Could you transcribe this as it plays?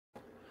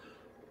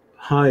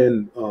Hi,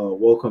 and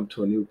welcome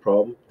to a new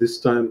problem. This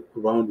time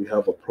around, we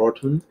have a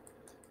proton,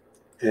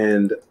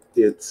 and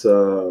it's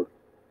has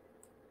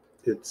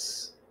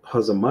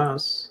a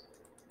mass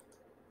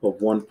of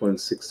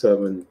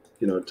 1.67,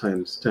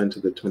 times 10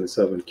 to the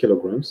 27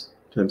 kilograms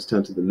times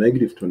 10 to the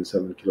negative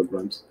 27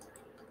 kilograms.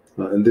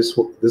 And this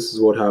is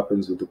what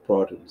happens with the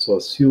proton. So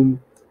assume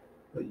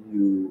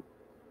you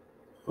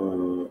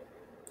uh,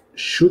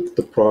 shoot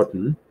the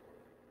proton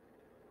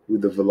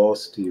with the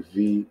velocity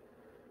v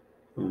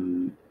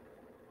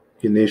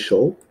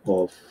initial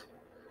of.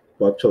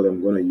 Well, actually,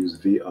 I'm going to use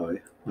vi.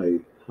 I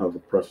have a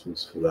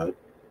preference for that.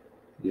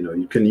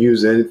 You can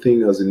use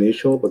anything as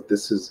initial, but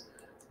this is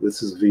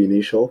v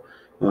initial,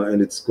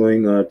 and it's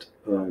going at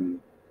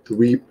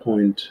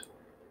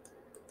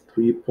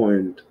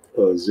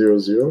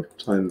 3.00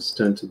 times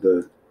 10 to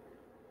the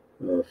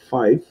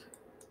 5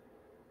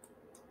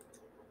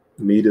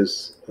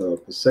 meters per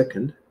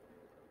second,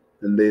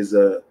 and there's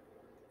a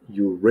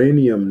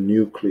uranium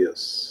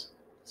nucleus.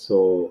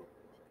 So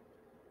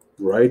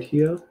right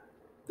here,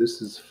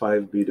 this is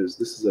 5 meters.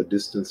 This is a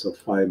distance of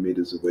 5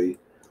 meters away,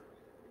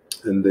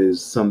 and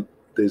there's a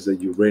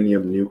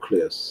uranium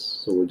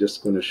nucleus. So we're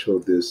just going to show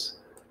this.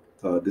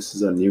 This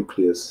is a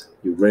nucleus,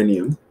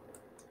 uranium.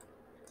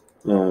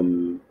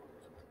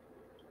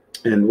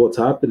 And what's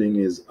happening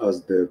is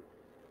as the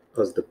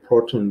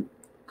proton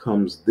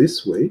comes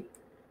this way,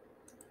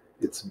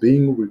 it's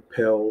being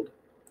repelled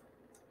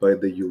by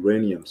the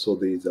uranium. So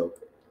there's a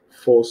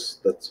force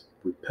that's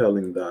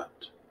repelling that.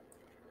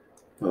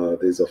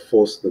 There's a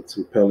force that's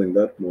repelling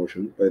that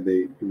motion by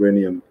the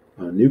uranium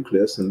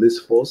nucleus, and this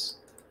force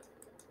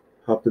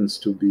happens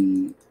to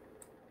be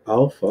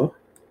alpha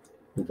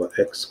over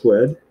x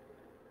squared,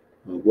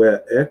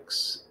 where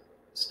x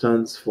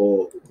stands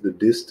for the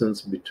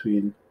distance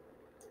between.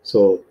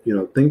 So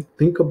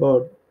think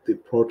about the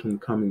proton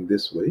coming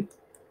this way,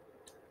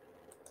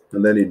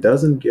 and then it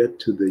doesn't get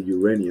to the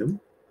uranium.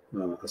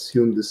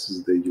 Assume this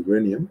is the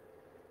uranium,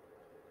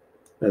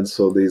 and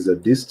so there's a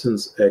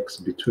distance x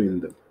between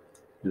them.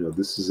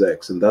 This is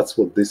x, and that's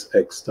what this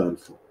x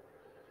stands for.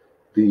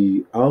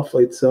 The alpha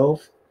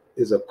itself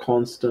is a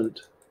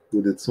constant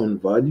with its own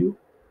value.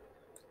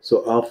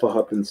 So alpha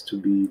happens to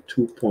be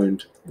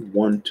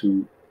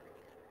 2.12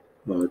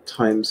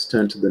 times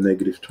 10 to the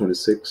negative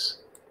 26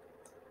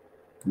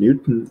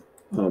 Newton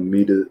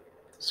meter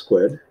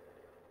squared.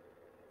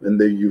 And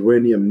the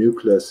uranium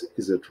nucleus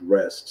is at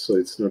rest, so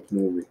it's not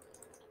moving.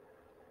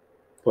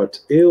 Part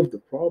A of the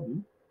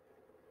problem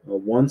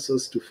wants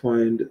us to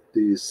find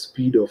the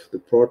speed of the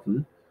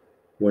proton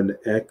when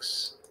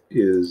x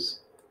is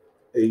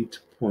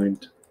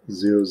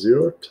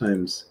 8.00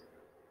 times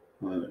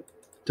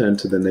 10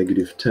 to the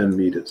negative 10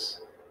 meters.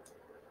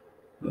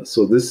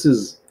 So this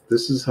is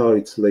how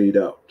it's laid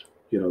out.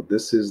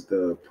 This is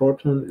the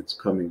proton. It's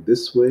coming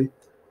this way.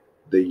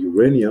 The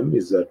uranium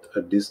is at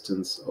a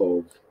distance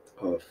of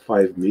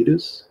 5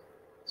 meters.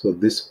 So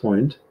this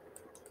point,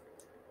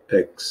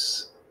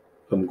 x,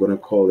 I'm going to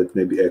call it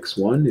maybe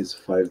x1, is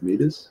 5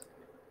 meters.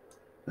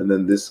 And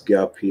then this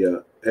gap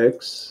here,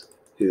 x,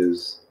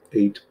 is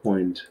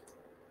 8.00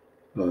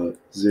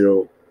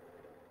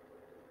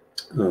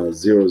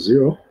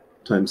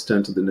 times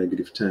 10 to the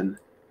negative 10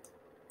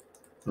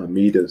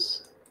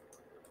 meters.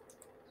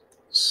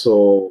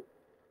 So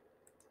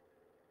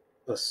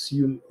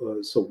assume,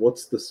 so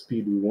what's the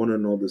speed? We want to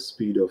know the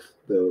speed of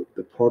the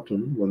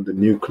proton when the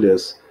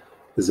nucleus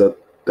is at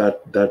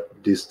that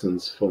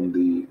distance from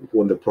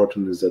when the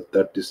proton is at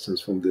that distance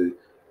from the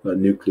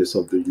nucleus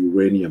of the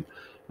uranium.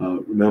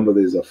 Remember,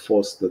 there's a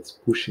force that's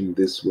pushing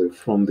this way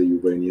from the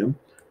uranium,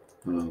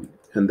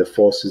 and the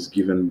force is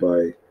given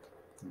by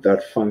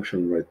that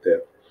function right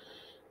there.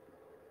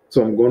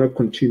 So I'm going to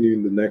continue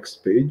in the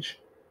next page,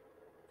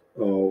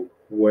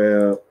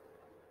 where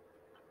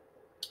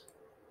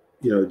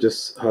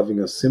just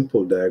having a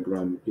simple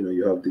diagram.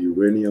 You have the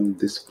uranium.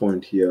 This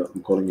point here,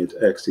 I'm calling it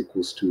x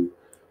equals to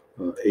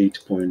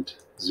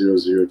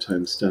 8.00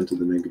 times 10 to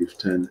the negative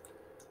 10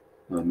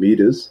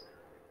 meters,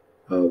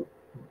 and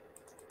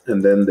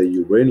then the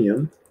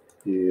uranium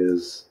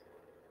is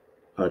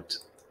at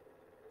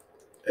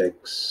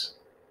x.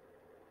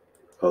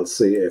 I'll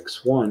say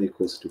x1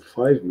 equals to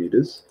 5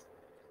 meters.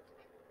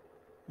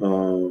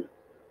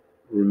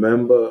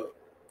 Remember,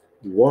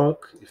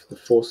 work, if the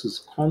force is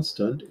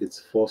constant, it's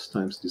force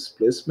times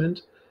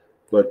displacement.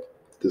 But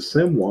the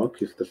same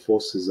work, if the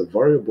force is a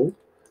variable,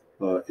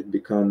 it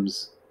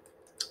becomes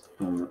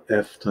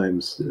F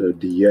times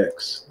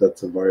dx.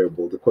 That's a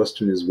variable. The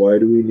question is, why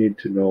do we need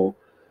to know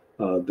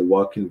the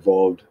work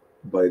involved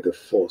by the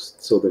force?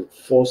 So the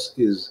force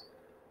is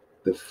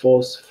the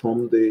force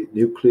from the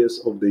nucleus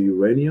of the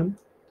uranium,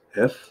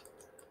 F.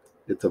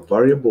 It's a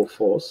variable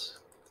force,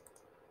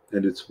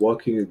 and it's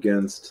working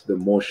against the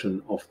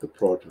motion of the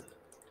proton.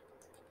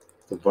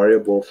 It's a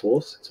variable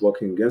force. It's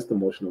working against the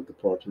motion of the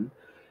proton,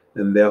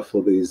 and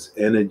therefore there is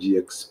energy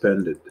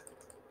expended.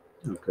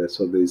 Okay,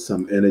 so there is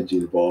some energy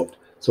involved.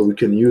 So we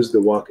can use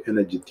the work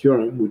energy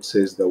theorem, which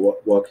says that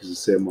work is the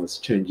same as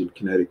change in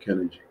kinetic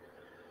energy.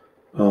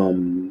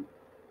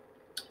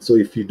 So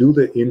if you do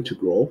the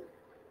integral,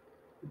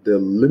 the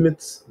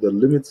limits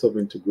of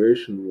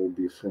integration will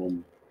be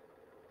from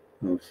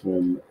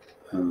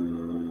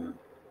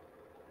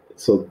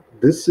so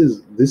this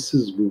is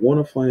we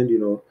want to find, you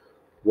know,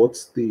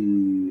 what's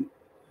the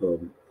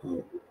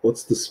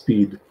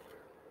speed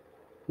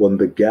when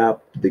the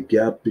gap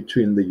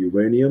between the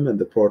uranium and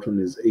the proton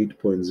is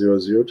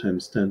 8.00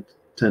 times 10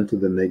 to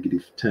the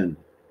negative 10.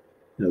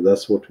 You know,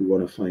 that's what we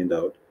want to find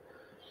out.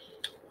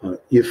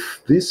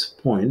 If this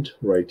point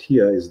right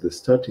here is the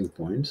starting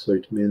point, so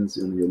it means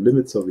in your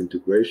limits of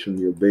integration,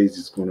 your base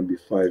is going to be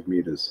 5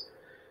 meters.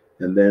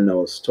 And then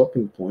our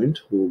stopping point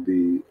will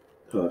be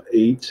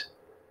 8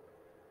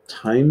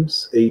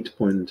 times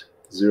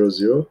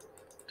 8.00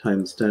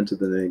 times 10 to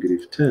the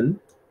negative 10.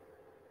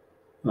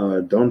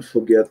 Don't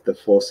forget the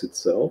force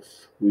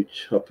itself,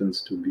 which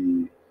happens to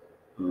be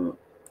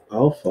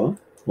alpha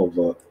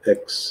over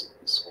x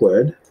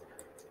squared,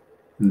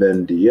 and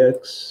then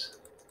dx,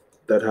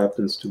 that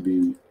happens to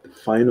be the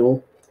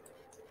final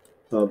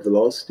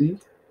velocity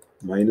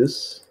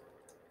minus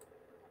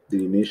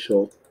the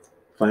initial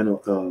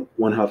final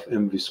 1/2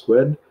 mv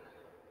squared,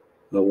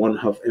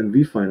 1/2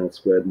 mv final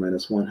squared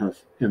minus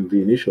 1/2 mv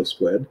initial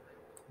squared.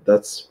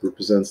 That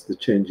represents the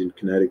change in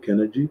kinetic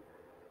energy.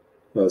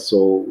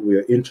 So we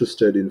are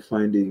interested in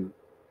finding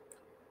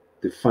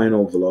the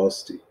final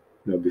velocity,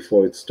 you know,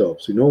 before it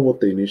stops. We know what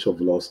the initial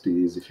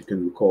velocity is. If you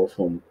can recall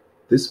from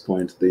this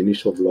point, the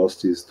initial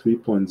velocity is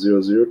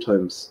 3.00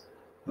 times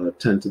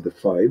 10 to the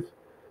 5.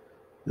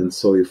 And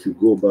so if we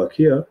go back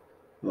here,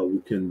 we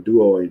can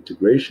do our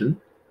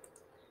integration,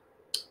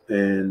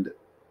 and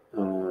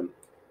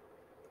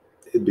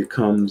it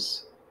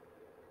becomes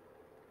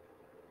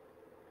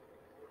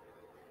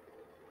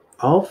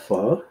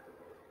alpha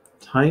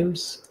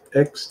times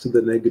x to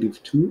the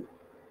negative 2.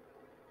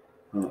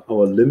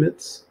 Our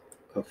limits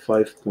are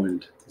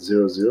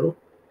 5.00,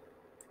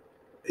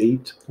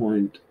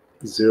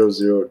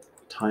 8.00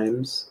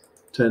 times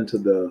 10 to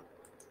the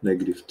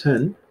negative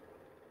 10,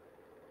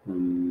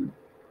 and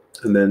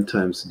then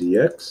times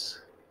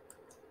dx,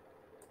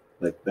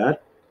 like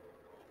that.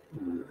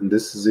 And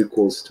this is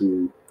equals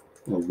to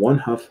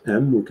 1/2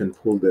 m. We can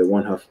pull the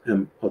 1/2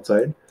 m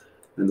outside,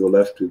 and we're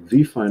left with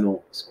v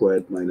final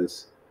squared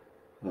minus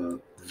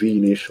v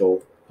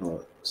initial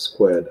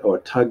squared. Our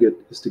target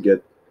is to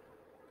get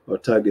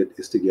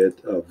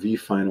v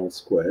final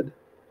squared.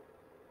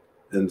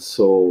 And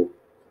so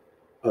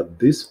at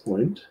this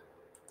point,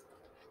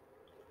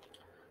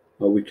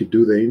 we could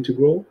do the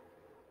integral.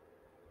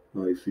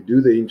 If you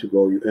do the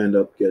integral, you end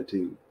up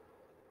getting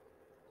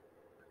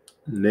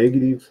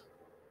negative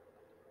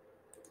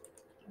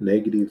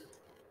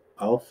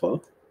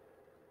alpha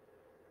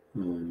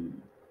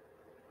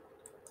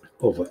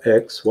over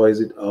x. Why is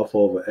it alpha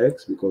over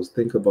x? Because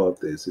think about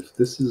this. If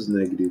this is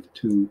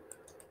 -2,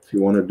 if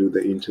you want to do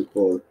the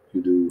integral,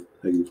 you do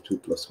 -2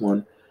 plus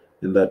 1,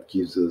 and that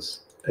gives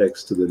us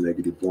x to the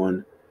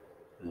 -1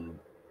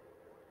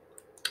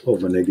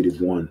 over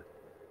 -1.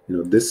 You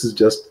know, this is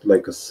just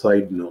like a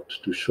side note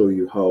to show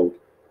you how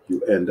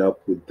you end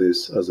up with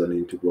this as an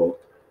integral.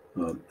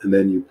 And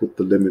then you put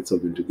the limits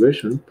of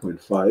integration,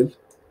 0.5,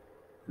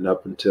 and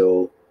up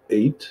until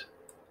 8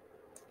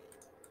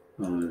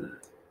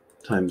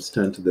 times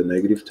 10 to the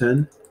negative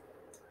 10.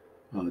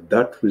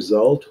 That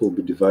result will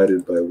be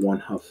divided by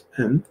 1/2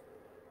 m.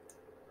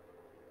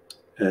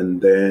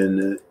 And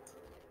then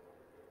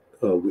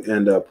we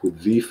end up with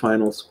v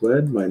final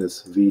squared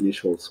minus v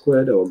initial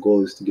squared. Our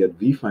goal is to get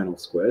v final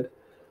squared.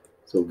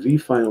 So v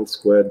final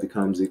squared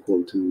becomes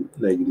equal to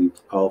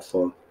negative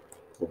alpha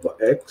over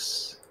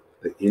x,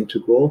 the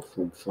integral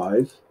from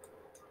 5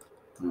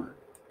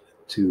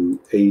 to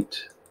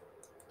 8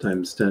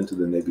 times 10 to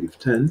the negative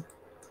 10.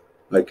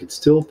 I could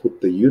still put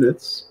the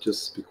units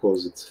just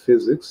because it's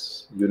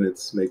physics.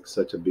 Units make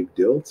such a big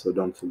deal, so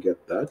don't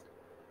forget that.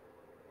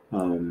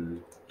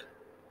 And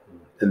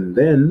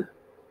then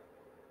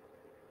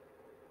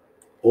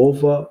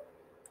over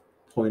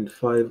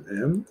 0.5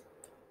 m,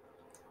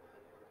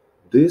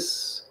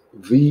 this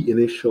v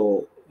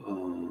initial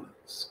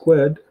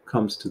squared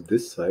comes to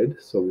this side,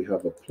 so we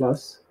have a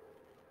plus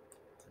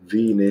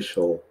v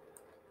initial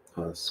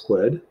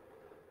squared.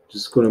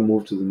 Just going to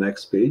move to the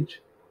next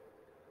page,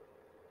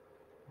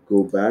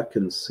 go back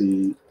and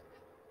see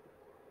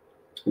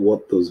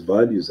what those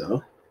values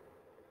are.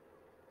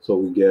 So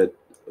we get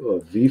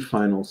v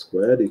final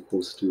squared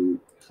equals to,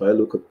 if I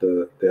look at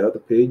the other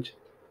page,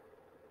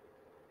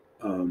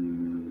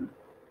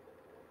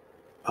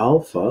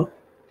 alpha.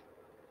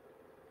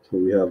 So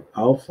we have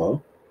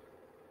alpha.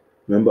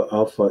 Remember,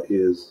 alpha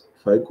is,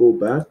 if I go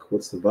back,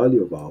 what's the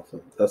value of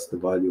alpha? That's the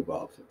value of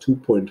alpha,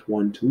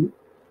 2.12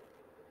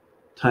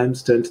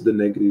 times 10 to the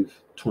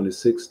negative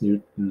 26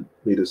 Newton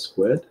meters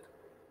squared.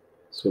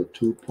 So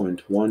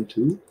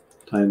 2.12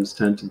 times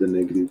 10 to the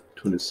negative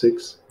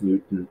 26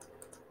 Newton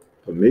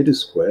per meter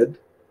squared.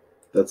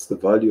 That's the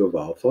value of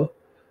alpha.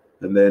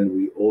 And then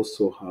we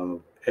also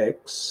have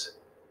x.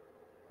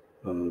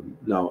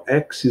 Now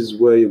x is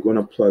where you're going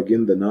to plug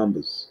in the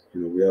numbers.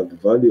 You know, we have the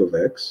value of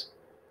x.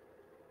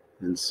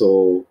 And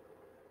so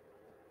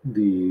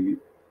the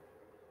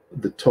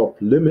top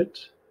limit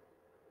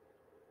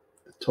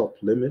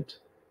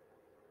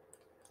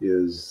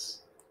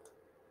is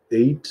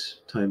 8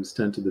 times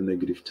 10 to the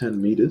negative 10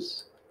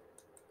 meters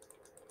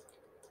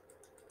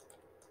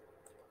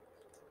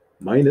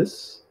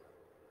minus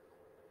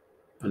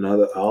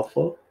another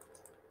alpha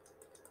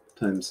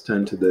times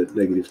 10 to the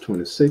negative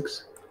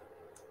 26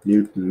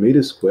 Newton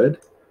meter squared.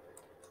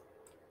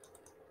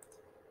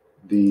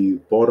 The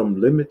bottom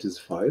limit is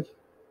 5.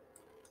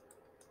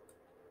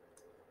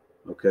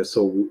 Okay,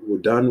 so we're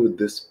done with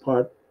this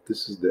part.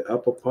 This is the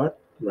upper part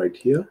right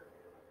here.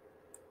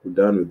 We're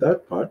done with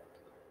that part,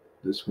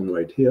 this one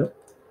right here.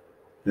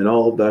 And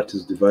all of that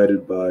is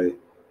divided by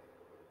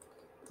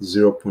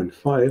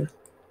 0.5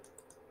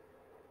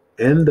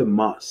 and the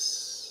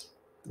mass,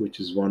 which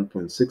is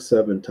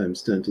 1.67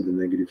 times 10 to the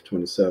negative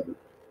 27.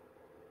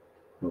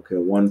 Okay,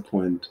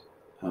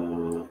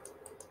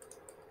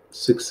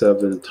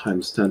 1.67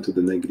 times 10 to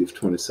the negative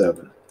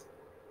 27.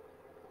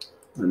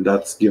 And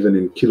that's given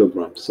in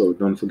kilograms. So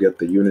don't forget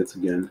the units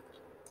again,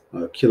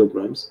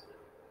 kilograms.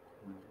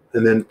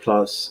 And then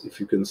plus,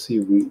 if you can see,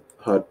 we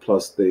had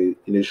plus the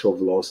initial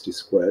velocity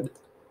squared,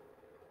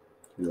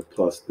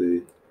 plus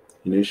the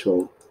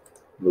initial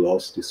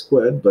velocity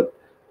squared. But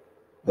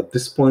at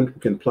this point,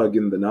 we can plug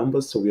in the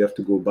numbers. So we have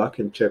to go back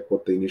and check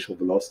what the initial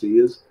velocity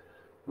is.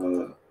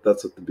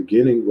 That's at the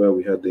beginning, where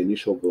we had the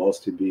initial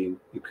velocity being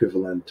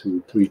equivalent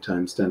to 3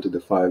 times 10 to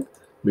the 5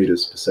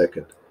 meters per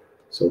second.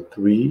 So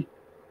 3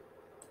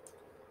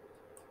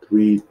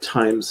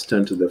 times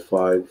 10 to the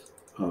 5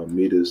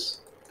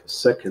 meters per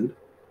second.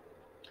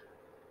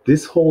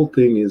 This whole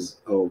thing is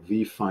our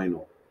V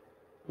final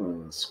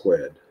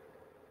squared,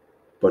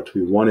 but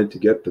we wanted to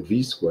get the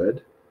V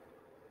squared,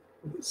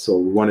 so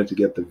we wanted to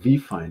get the V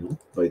final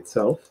by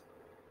itself.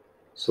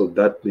 So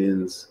that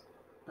means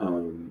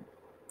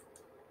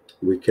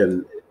we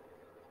can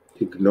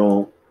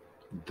ignore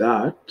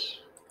that,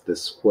 the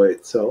square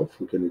itself.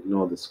 We can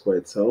ignore the square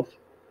itself,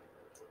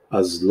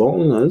 as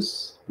long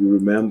as we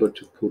remember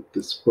to put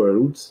the square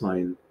root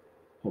sign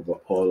over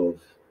all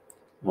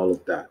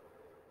of that.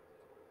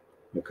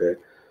 Okay,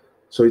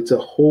 so it's a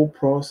whole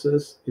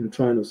process in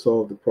trying to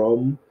solve the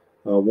problem.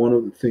 One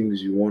of the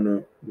things you want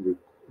to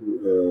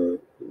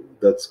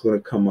that's going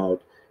to come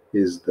out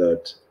is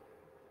that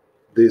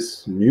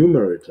this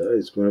numerator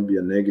is going to be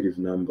a negative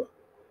number.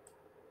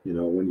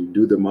 When you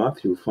do the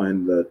math, you'll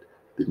find that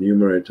the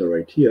numerator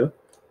right here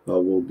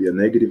will be a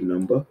negative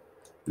number.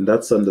 And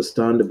that's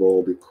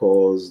understandable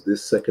because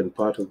this second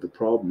part of the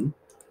problem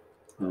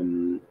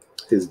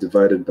is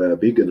divided by a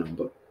bigger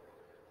number.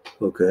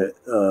 Okay,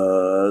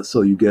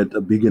 so you get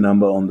a bigger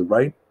number on the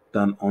right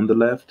than on the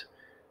left.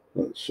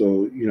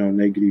 So,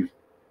 negative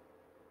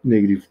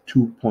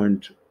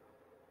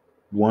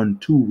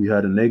 2.12, we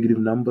had a negative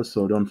number,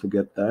 so don't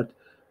forget that.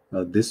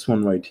 This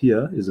one right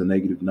here is a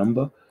negative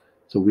number.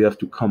 So we have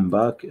to come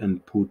back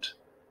and put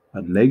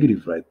a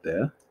negative right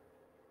there.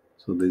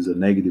 So there's a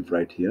negative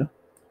right here.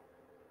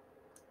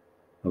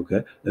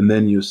 Okay, and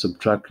then you're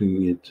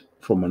subtracting it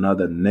from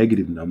another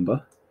negative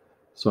number.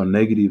 So a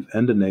negative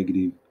and a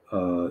negative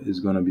is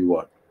going to be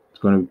what? It's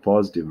going to be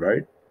positive,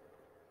 right?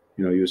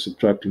 You're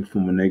subtracting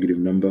from a negative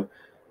number.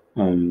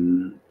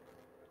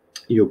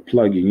 You're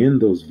plugging in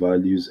those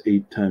values,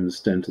 8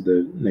 times 10 to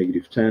the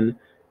negative 10,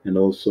 and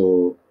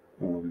also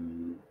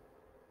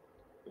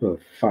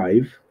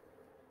 5.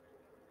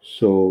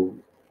 So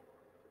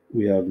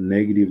we have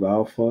negative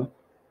alpha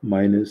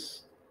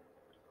minus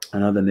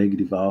another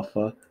negative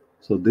alpha.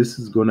 So this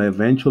is going to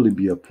eventually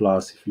be a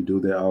plus if you do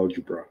the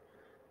algebra.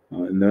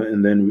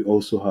 And then we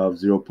also have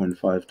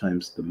 0.5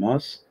 times the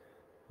mass.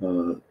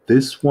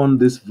 This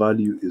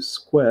value is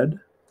squared.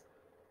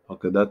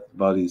 Okay, that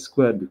value is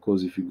squared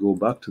because if you go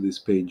back to this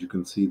page, you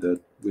can see that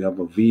we have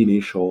a V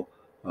initial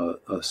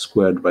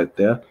squared right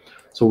there.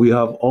 So we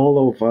have all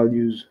our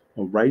values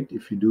right.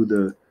 If you do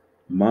the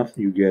math,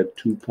 you get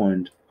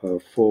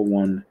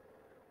 2.41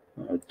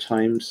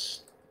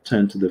 times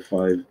 10 to the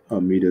 5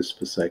 meters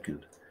per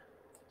second.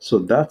 So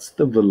that's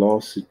the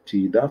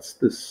velocity, that's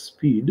the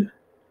speed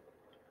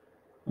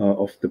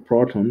of the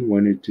proton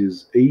when it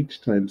is 8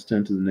 times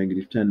 10 to the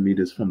negative 10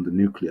 meters from the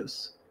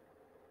nucleus.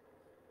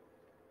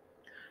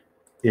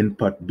 In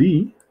part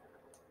B,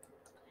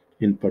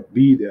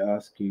 they're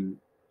asking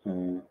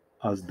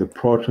as the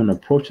proton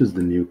approaches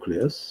the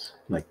nucleus,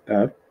 like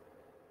that,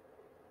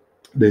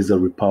 there's a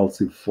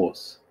repulsive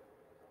force.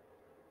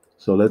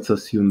 So let's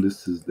assume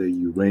this is the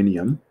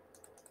uranium,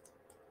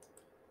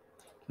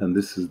 and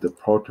this is the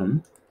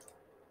proton,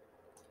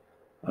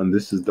 and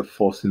this is the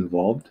force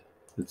involved.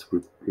 It's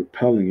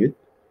repelling it,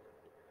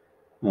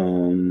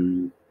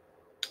 and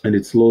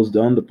it slows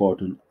down the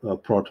proton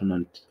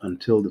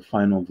until the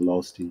final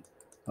velocity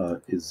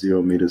is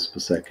 0 meters per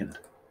second.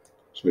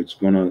 So it's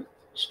going to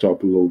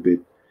stop a little bit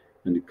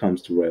and it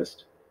comes to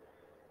rest.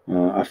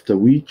 After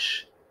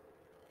which,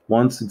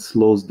 once it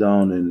slows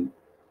down and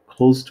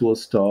close to a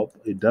stop,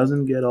 it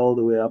doesn't get all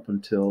the way up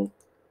until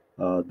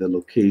the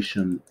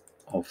location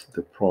of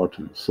the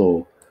proton.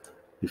 So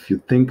if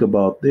you think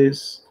about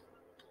this,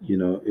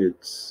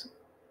 it's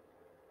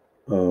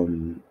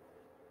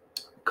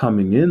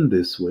coming in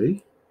this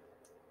way,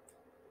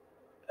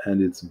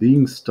 and it's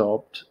being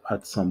stopped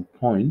at some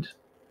point,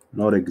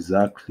 not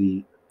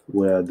exactly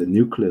where the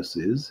nucleus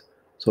is.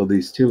 So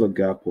there's still a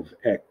gap of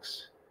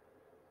x.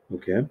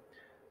 Okay,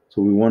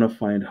 so we want to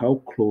find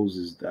how close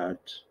is that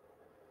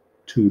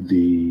to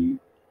the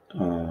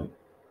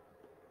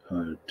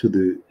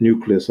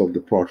nucleus of the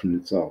proton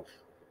itself.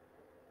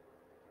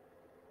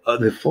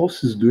 The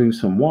force is doing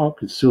some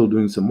work. It's still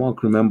doing some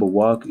work. Remember,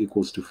 work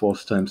equals to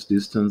force times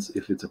distance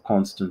if it's a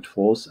constant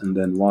force, and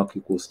then work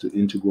equals to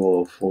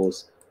integral of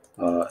force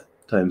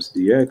times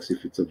dx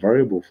if it's a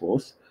variable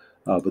force.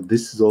 But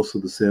this is also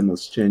the same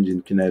as change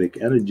in kinetic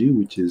energy,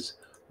 which is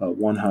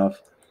 1/2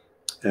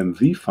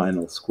 mv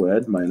final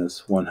squared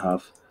minus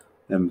 1/2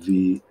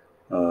 mv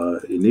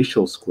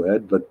initial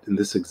squared. But in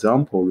this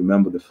example,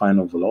 remember the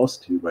final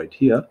velocity right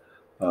here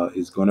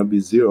is going to be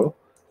 0,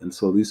 and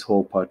so this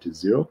whole part is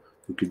 0.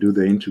 We could do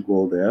the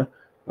integral there.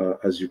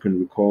 As you can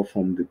recall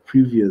from the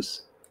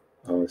previous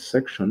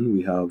section,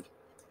 we have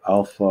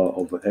alpha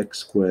over x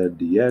squared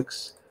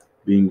dx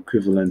being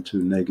equivalent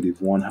to negative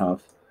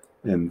 1/2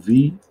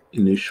 mv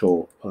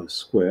initial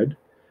squared.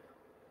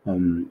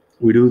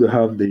 We do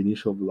have the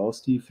initial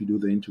velocity. If you do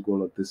the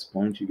integral at this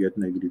point, you get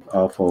negative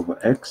alpha over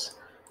x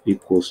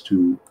equals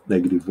to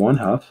negative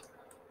 1/2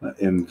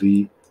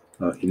 mv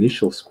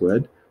initial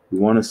squared. We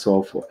want to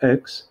solve for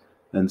x,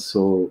 and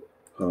so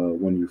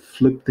when you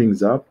flip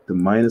things up, the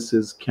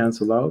minuses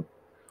cancel out.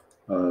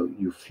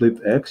 You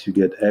flip x, you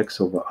get x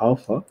over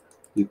alpha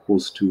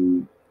equals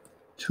to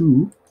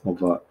 2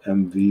 over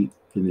mv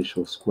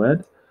initial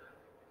squared.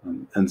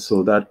 And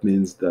so that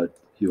means that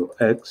your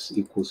x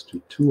equals to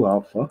 2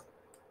 alpha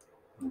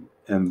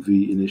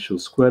mv initial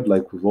squared.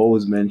 Like we've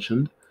always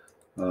mentioned,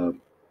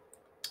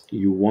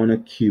 you want to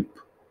keep,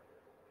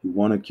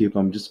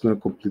 I'm just going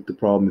to complete the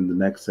problem in the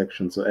next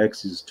section. So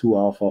x is 2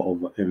 alpha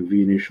over mv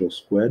initial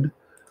squared.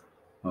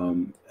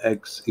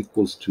 X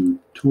equals to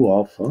 2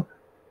 alpha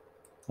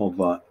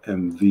over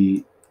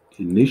mv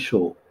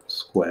initial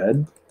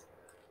squared.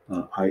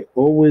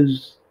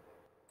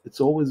 It's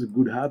always a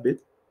good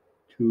habit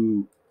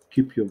to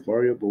keep your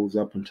variables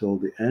up until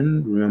the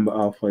end. Remember,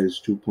 alpha is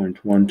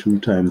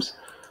 2.12 times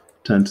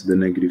 10 to the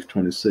negative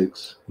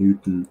 26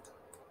 Newton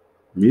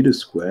meter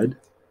squared.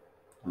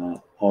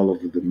 All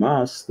of the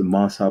mass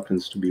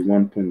happens to be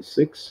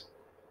 1.6.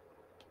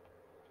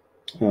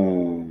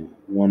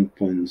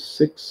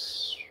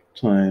 1.6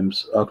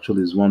 times,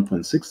 actually is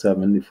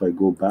 1.67. If I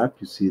go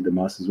back, you see the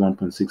mass is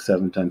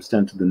 1.67 times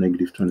 10 to the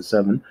negative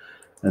 27.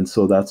 And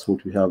so that's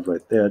what we have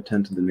right there,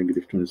 10 to the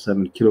negative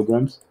 27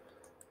 kilograms.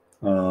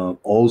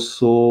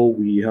 Also,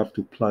 we have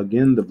to plug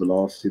in the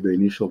velocity, the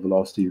initial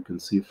velocity you can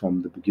see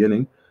from the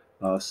beginning.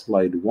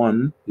 Slide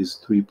 1 is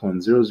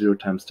 3.00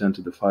 times 10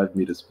 to the 5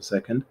 meters per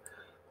second.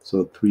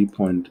 So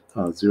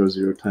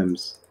 3.00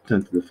 times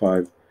 10 to the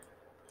 5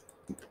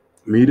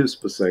 meters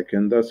per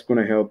second. That's going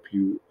to help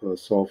you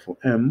solve for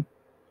m,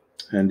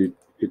 and it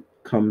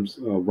comes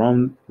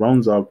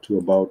rounds out to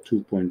about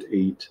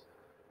 2.8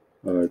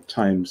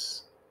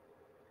 times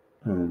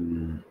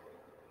 10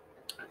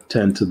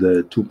 to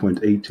the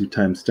 2.82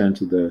 times 10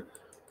 to the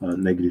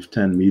negative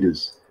 10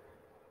 meters.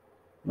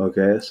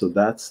 Okay, so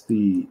that's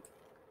the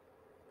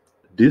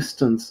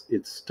distance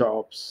it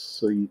stops.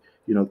 So you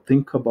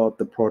think about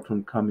the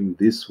proton coming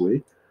this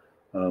way,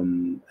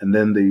 and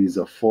then there is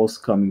a force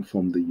coming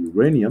from the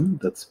uranium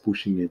that's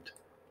pushing it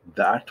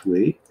that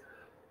way.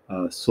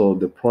 So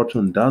the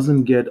proton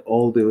doesn't get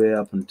all the way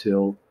up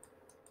until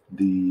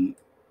the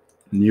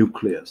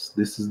nucleus.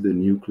 This is the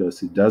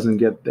nucleus. It doesn't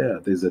get there.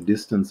 There's a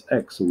distance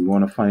x, so we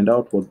want to find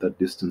out what that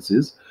distance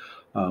is.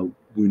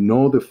 We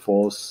know the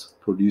force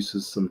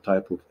produces some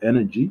type of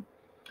energy,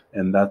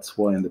 and that's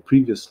why in the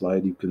previous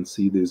slide you can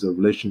see there's a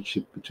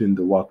relationship between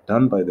the work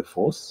done by the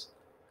force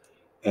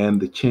and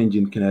the change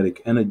in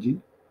kinetic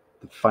energy.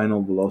 The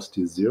final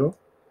velocity is 0.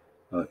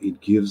 It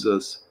gives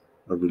us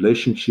a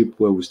relationship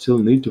where we still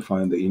need to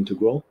find the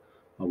integral.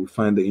 We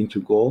find the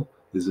integral.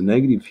 There's a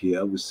negative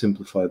here. We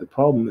simplify the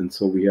problem, and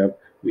so we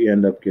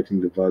end up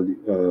getting the value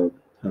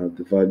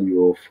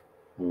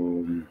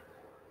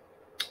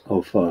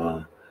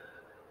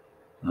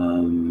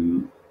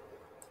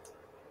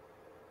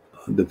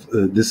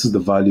this is the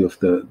value of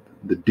the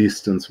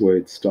distance where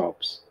it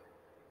stops.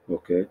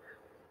 Okay,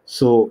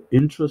 so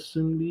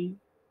interestingly,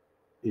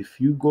 if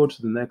you go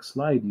to the next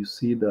slide, you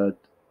see that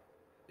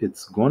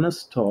it's gonna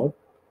stop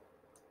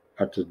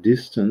at a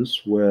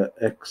distance where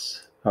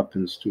x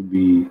happens to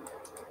be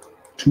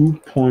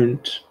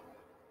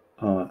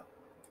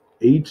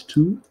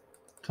 2.82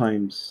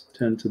 times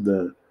 10 to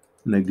the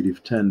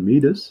negative 10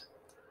 meters.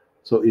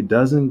 So it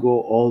doesn't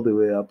go all the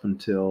way up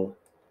until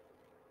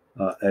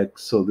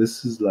x. So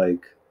this is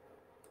like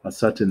a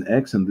certain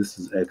x, and this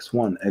is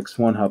x1.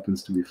 X1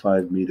 happens to be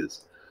 5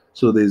 meters.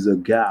 So there's a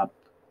gap.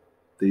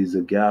 There's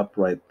a gap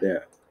right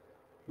there.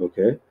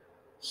 Okay,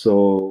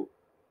 so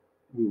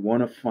we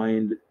want to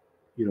find,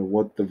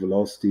 what the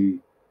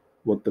velocity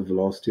of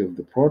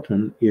the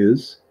proton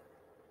is.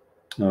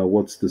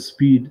 What's the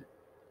speed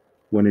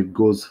when it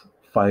goes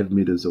 5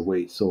 meters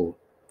away. So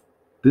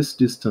this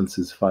distance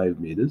is 5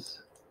 meters.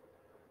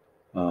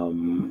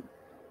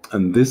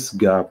 And this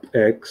gap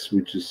x,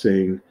 which is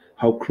saying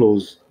how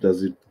close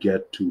does it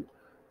get to.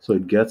 So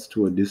it gets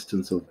to a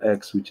distance of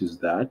x, which is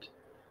that.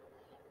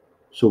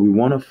 So we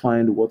want to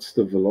find what's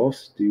the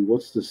velocity,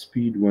 what's the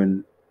speed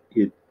when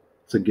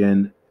it's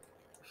again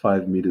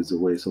 5 meters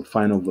away. So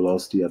final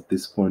velocity at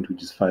this point,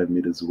 which is 5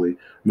 meters away.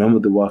 Remember,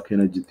 the work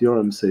energy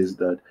theorem says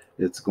that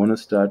it's going to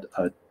start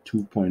at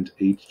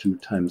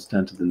 2.82 times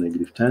 10 to the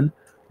negative 10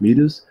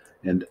 meters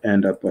and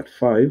end up at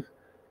 5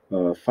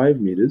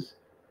 meters.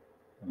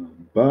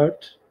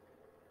 But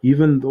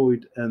even though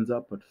it ends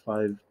up at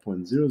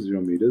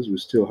 5.00 meters, we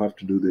still have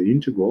to do the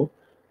integral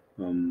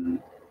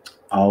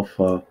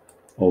alpha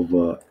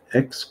over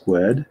x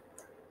squared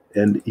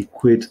and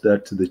equate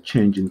that to the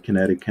change in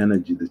kinetic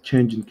energy. The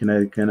change in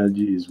kinetic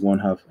energy is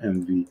 1/2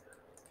 mv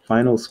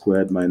final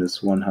squared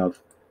minus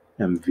 1/2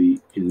 mv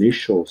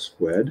initial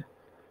squared.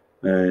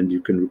 And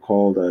you can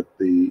recall that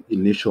the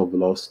initial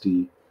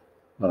velocity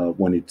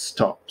when it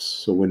stops.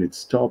 So when it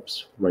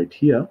stops right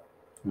here,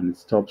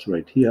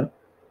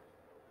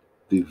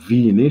 the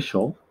v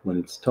initial, when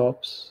it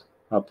stops,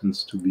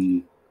 happens to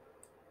be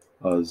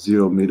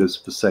 0 meters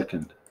per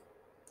second.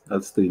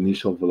 That's the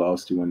initial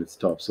velocity when it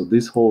stops. So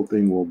this whole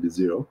thing will be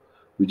 0.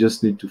 We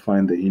just need to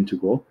find the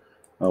integral.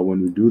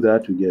 When we do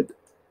that, we get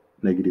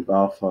negative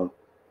alpha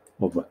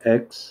over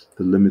x.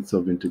 The limits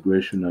of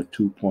integration are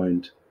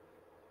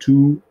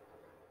 2.82,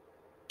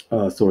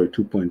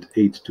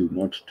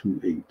 not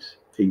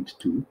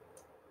 2.82,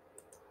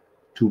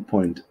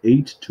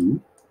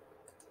 2.82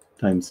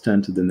 times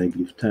 10 to the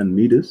negative 10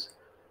 meters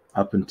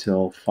up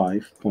until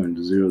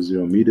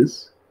 5.00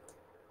 meters.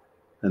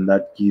 And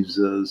that gives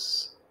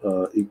us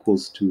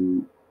equals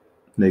to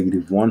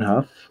negative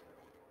 1/2,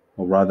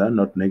 or rather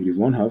not negative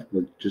 1/2,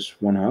 but just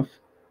 1/2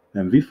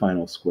 mv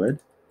final squared.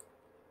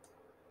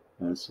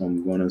 So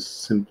I'm going to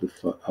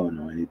simplify. Oh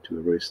no, I need to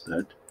erase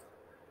that.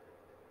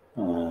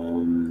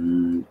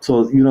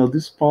 So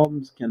these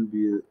problems can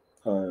be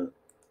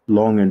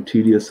long and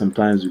tedious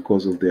sometimes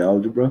because of the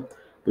algebra,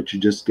 but you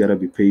just gotta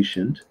be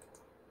patient.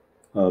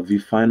 V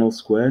final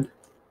squared.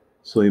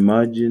 So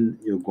imagine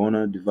you're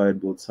gonna divide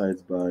both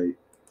sides by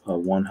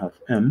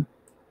 1/2 m,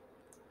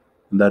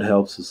 and that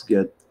helps us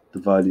get the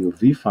value of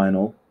V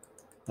final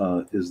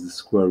is the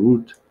square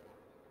root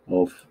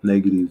of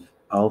negative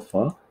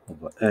alpha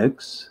over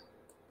x,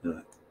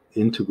 the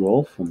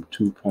integral from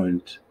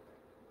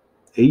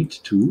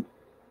 2.82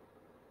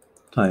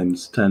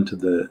 times 10 to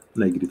the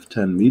negative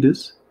 10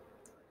 meters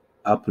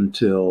up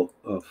until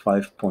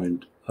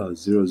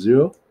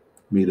 5.00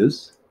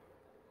 meters.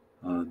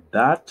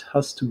 That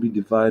has to be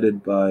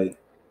divided by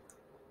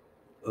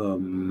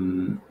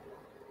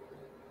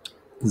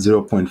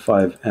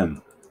 0.5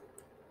 m.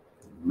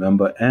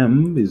 Remember,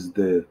 m is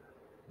the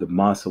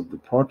mass of the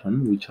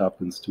proton, which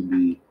happens to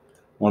be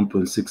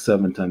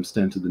 1.67 times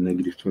 10 to the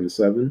negative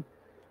 27.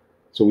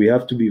 So we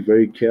have to be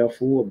very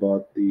careful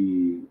about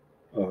the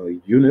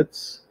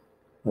units.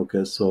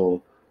 Okay,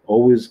 so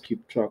always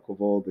keep track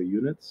of all the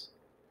units.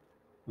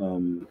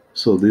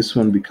 So this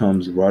one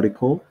becomes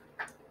radical.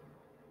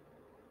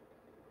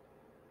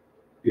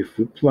 If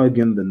we plug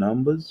in the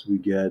numbers, we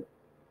get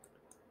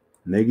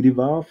negative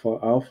alpha.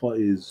 Alpha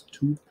is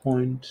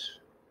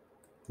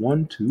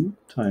 2.12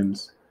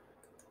 times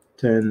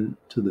 10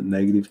 to the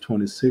negative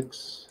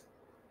 26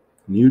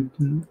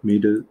 Newton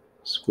meter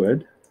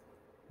squared.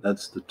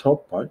 That's the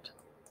top part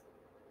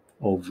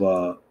of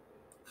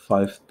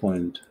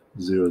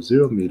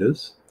 5.00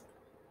 meters.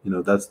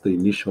 That's the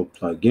initial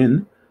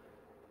plug-in.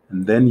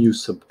 And then you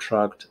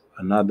subtract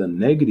another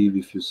negative.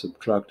 If you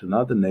subtract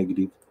another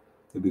negative,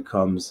 it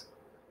becomes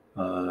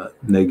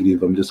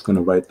negative. I'm just going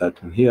to write that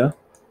one here.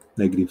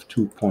 Negative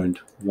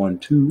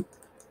 2.12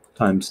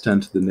 times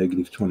 10 to the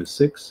negative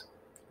 26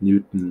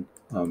 Newton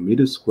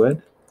meter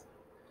squared.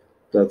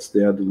 That's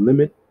the other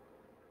limit.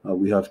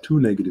 We have two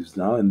negatives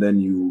now, and then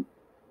you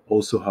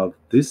also have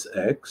this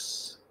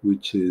x,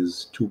 which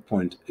is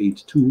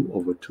 2.82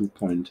 over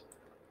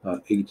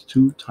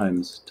 2.82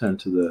 times 10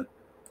 to the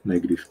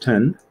negative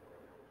 10.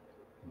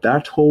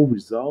 That whole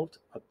result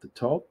at the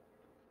top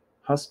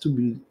has to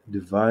be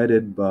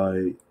divided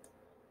by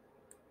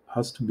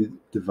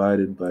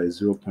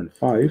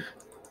 0.5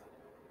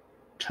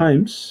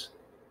 times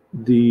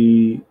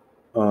the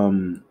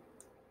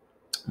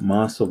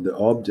mass of the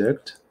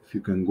object. If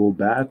you can go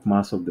back,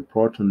 mass of the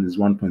proton is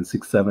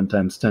 1.67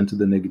 times 10 to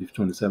the negative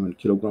 27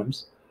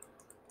 kilograms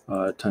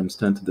times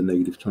 10 to the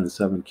negative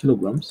 27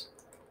 kilograms,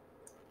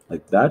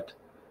 like that.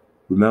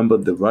 Remember,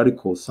 the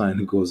radical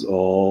sign goes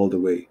all the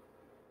way,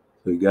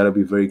 so you got to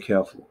be very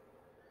careful.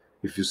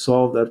 If you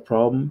solve that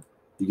problem,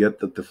 you get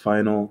that the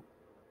final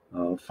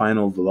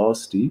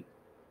velocity,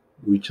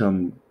 which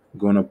I'm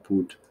gonna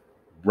put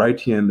right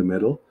here in the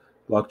middle.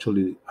 Well,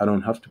 actually, I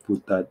don't have to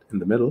put that in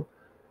the middle.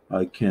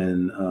 I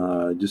can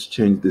just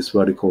change this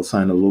radical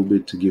sign a little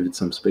bit to give it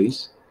some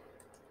space.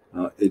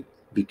 It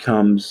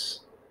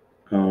becomes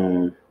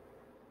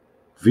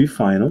V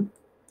final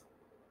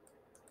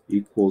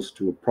equals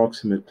to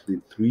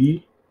approximately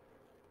 3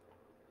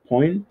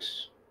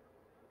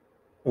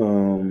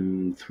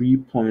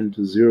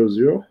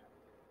 3.00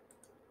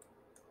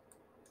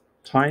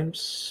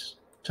 times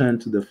 10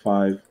 to the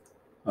 5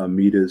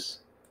 meters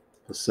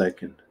per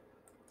second.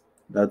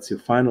 That's your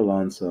final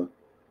answer.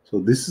 So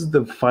this is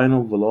the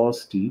final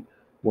velocity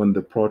when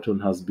the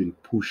proton has been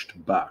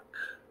pushed back.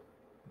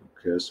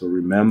 Okay, so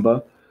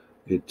remember,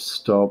 it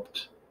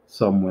stopped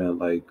somewhere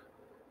like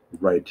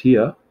right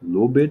here a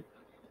little bit,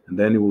 and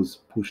then it was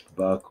pushed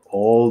back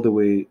all the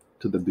way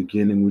to the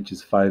beginning, which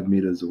is 5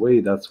 meters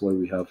away. That's why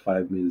we have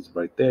 5 meters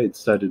right there. It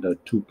started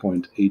at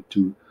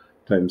 2.82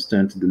 times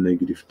 10 to the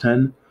negative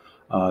 10.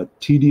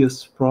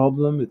 Tedious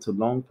problem. It's a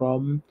long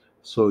problem,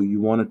 so you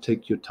want to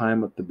take your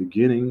time at the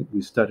beginning.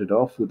 We started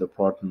off with a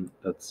proton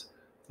that's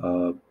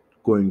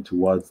going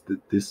towards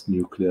this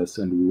nucleus,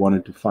 and we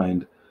wanted to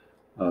find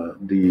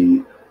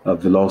the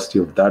velocity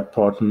of that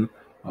proton.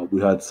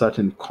 We had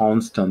certain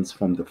constants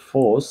from the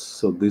force,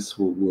 so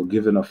we're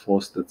given a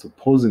force that's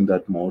opposing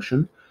that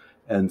motion,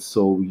 and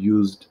so we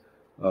used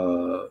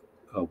a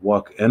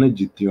work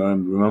energy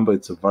theorem. Remember,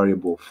 it's a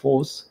variable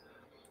force,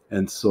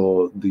 and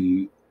so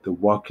the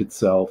work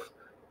itself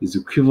is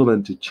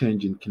equivalent to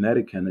change in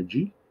kinetic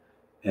energy,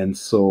 and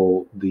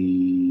so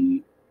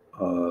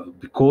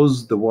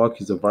because the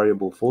work is a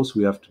variable force,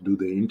 we have to do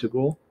the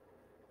integral.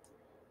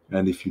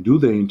 And if you do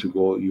the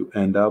integral, you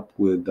end up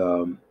with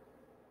a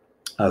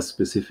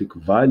specific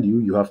value.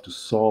 You have to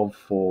solve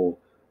for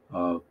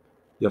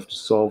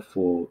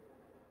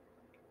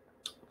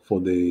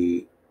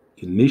the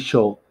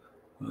initial.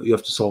 You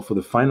have to solve for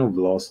the final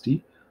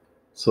velocity.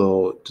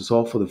 So to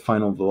solve for the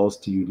final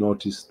velocity, you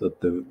notice that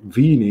the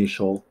v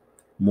initial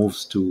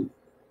moves to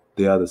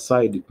the other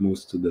side. It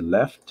moves to the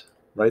left,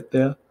 right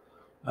there,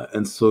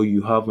 and so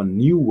you have a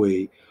new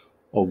way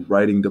of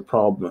writing the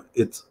problem.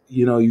 It's,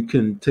 you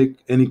can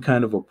take any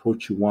kind of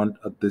approach you want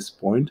at this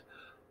point,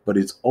 but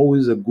it's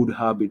always a good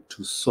habit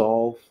to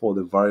solve for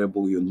the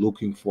variable you're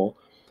looking for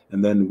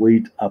and then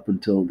wait up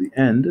until the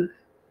end.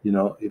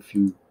 If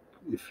you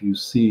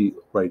see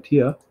right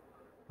here,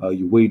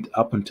 you wait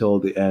up until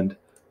the end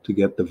to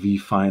get the v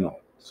final.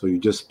 So you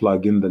just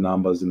plug in the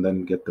numbers and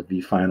then get the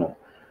v final.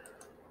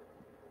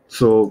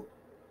 So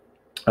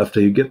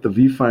after you get the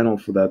v final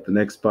for that, the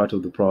next part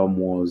of the problem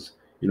was,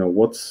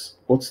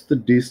 what's the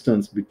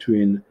distance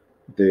between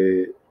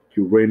the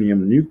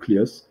uranium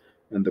nucleus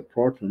and the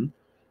proton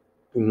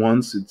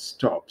once it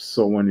stops.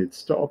 So when it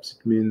stops,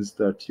 it means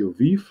that your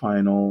v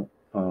final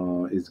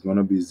is going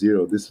to be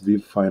 0. This v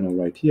final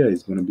right here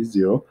is going to be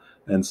 0,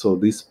 and so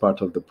this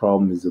part of the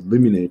problem is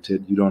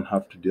eliminated. You don't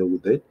have to deal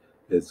with it.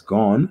 It's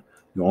gone.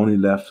 You're only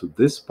left with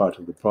this part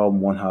of the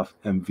problem,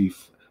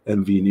 1/2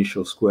 mv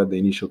initial squared, the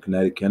initial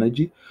kinetic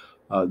energy.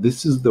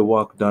 This is the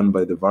work done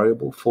by the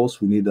variable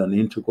force. We need an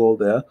integral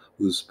there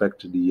with respect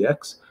to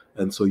dx,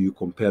 and so you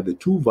compare the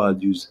two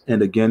values,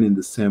 and again in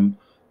the same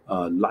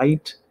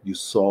light, you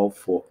solve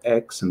for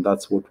x, and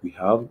that's what we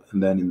have.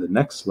 And then in the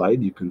next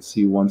slide, you can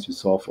see once you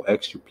solve for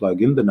x, you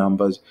plug in the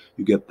numbers,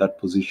 you get that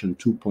position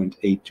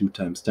 2.82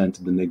 times 10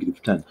 to the negative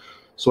 10.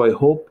 So I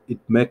hope it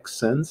makes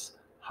sense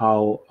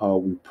how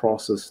we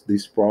process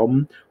this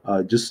problem.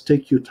 Just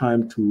take your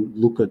time to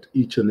look at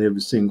each and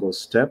every single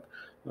step.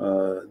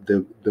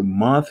 The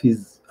math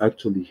is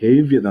actually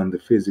heavier than the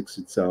physics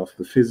itself.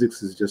 The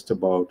physics is just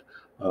about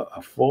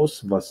a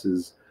force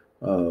versus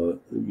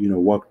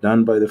work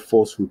done by the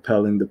force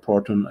repelling the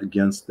proton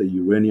against the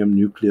uranium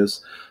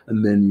nucleus,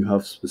 and then you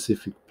have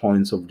specific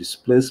points of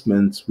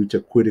displacements which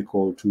are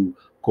critical to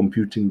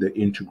computing the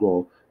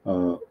integral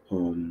of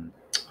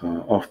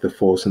the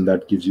force, and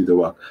that gives you the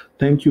work.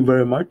 Thank you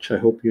very much. I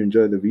hope you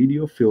enjoyed the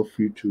video. Feel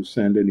free to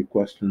send any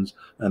questions,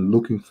 and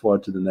looking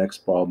forward to the next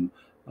problem.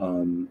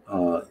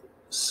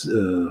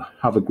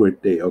 Have a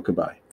great day. Okay, bye.